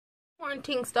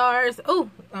Morning stars. Oh,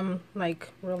 I'm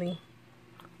like really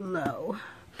low.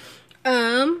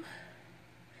 Hi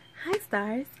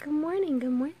stars. Good morning.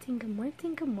 Good morning. Good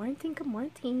morning. Good morning. Good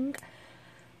morning.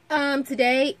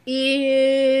 Today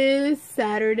is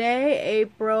Saturday,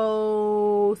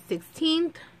 April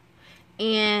 16th,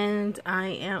 and I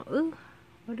am. Ooh,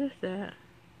 what is that?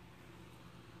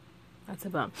 That's a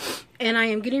bump. And I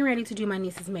am getting ready to do my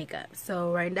niece's makeup.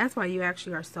 So that's why you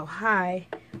actually are so high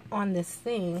on this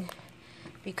thing,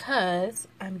 because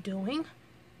I'm doing.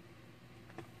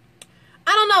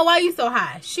 I don't know why you so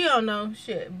high. She don't know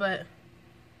shit, but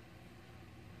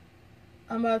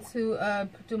I'm about to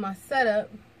do my setup,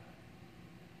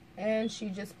 and she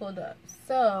just pulled up.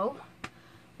 So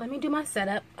let me do my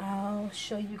setup. I'll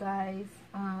show you guys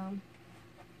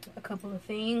a couple of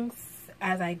things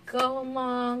as I go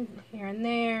along here and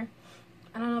there.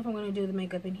 I don't know if I'm going to do the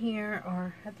makeup in here,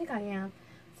 or I think I am,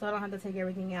 so I don't have to take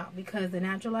everything out, because the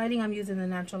natural lighting, I'm using the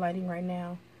natural lighting right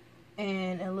now,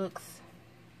 and it looks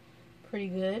pretty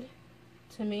good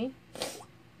to me.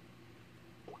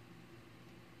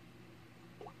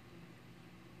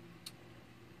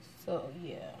 So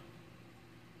yeah,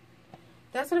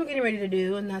 that's what I'm getting ready to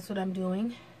do, and that's what I'm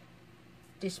doing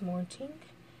this morning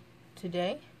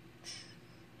today.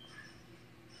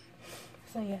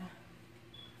 So yeah,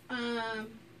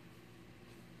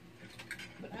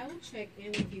 but I will check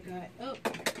in with you guys.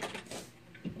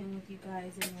 In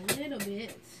a little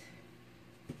bit.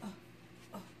 I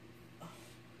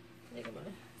think I'm gonna.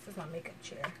 This is my makeup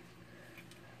chair.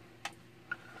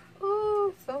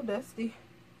 Oh, so dusty.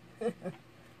 I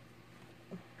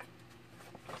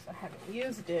haven't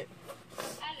used it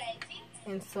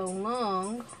in so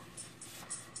long.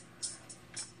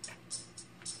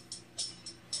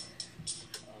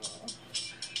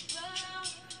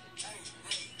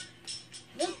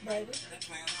 Look, baby.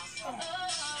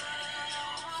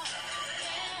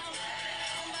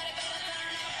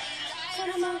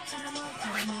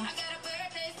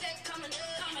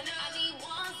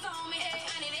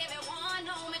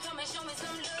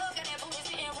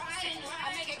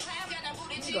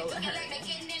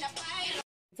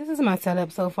 This is my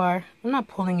setup so far. I'm not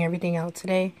pulling everything out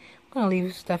today. I'm gonna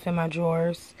leave stuff in my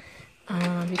drawers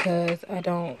because I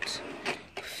don't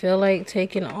feel like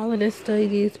taking all of this stuff,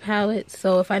 these palettes.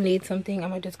 So if I need something, I'm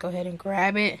gonna just go ahead and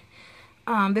grab it.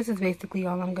 This is basically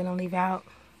all I'm gonna leave out,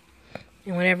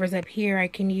 and whatever's up here I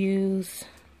can use.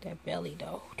 That belly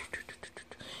though.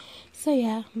 So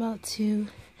yeah, I'm about to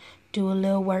do a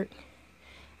little work.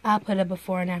 I'll put a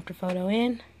before and after photo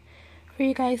in for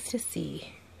you guys to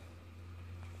see.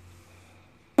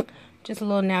 Just a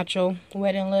little natural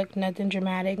wedding look, nothing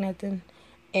dramatic, nothing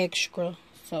extra.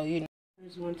 So you know, I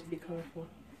just want to be colorful.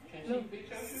 Look,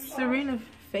 Serena's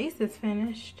face is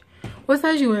finished. What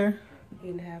size you wear?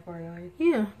 8.5 or 9.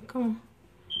 Yeah, come on.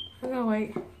 I gotta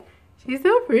wait. She's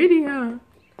so pretty, huh?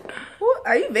 What,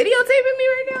 are you videotaping me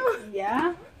right now?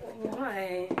 Yeah.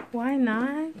 Why? Why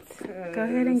not? Go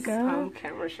ahead and go. I'm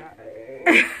camera shy.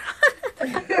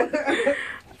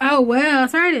 Oh well,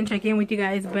 sorry I didn't check in with you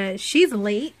guys, but she's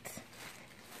late.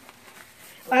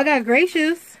 I got gray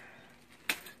shoes.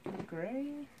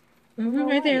 Gray?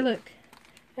 Right there, look.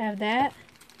 I have that.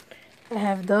 I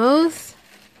have those.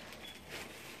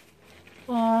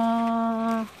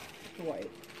 White.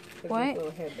 White?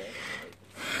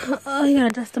 Oh, you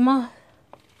gotta dust them off.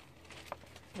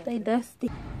 They dusty.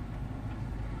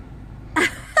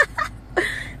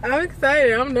 I'm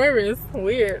excited. I'm nervous.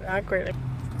 Weird. Awkward.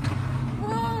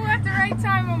 Whoa, at the right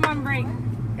time on my break.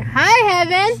 Hi,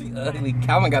 Heaven. She ugly.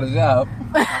 Calvin got a job.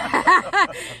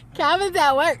 Calvin's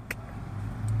at work.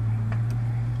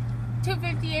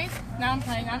 $2.58. No, I'm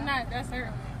playing. I'm not. That's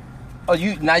her. Oh,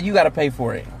 now you gotta pay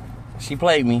for it. She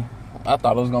played me. I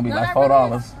thought it was gonna be like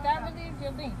 $4. That really is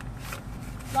your thing.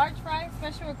 Large fry,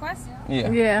 special request.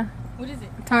 Yeah. Yeah. What is it?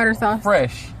 Tartar sauce.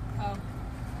 Fresh. Oh.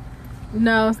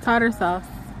 No, it's tartar sauce.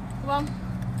 Well,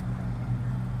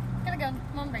 gotta go.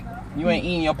 I'm on break. You ain't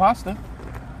eating your pasta.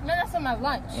 No, that's on my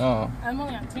lunch. Oh. I'm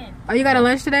only on 10. Oh, you got a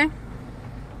lunch today?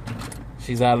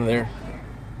 She's out of there.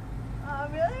 Oh,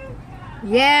 really?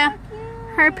 Yeah.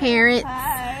 Her parents.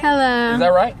 Hi. Hello. Is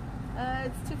that right?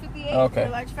 It's $2.58 Okay.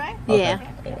 for large fry. Yeah. Okay.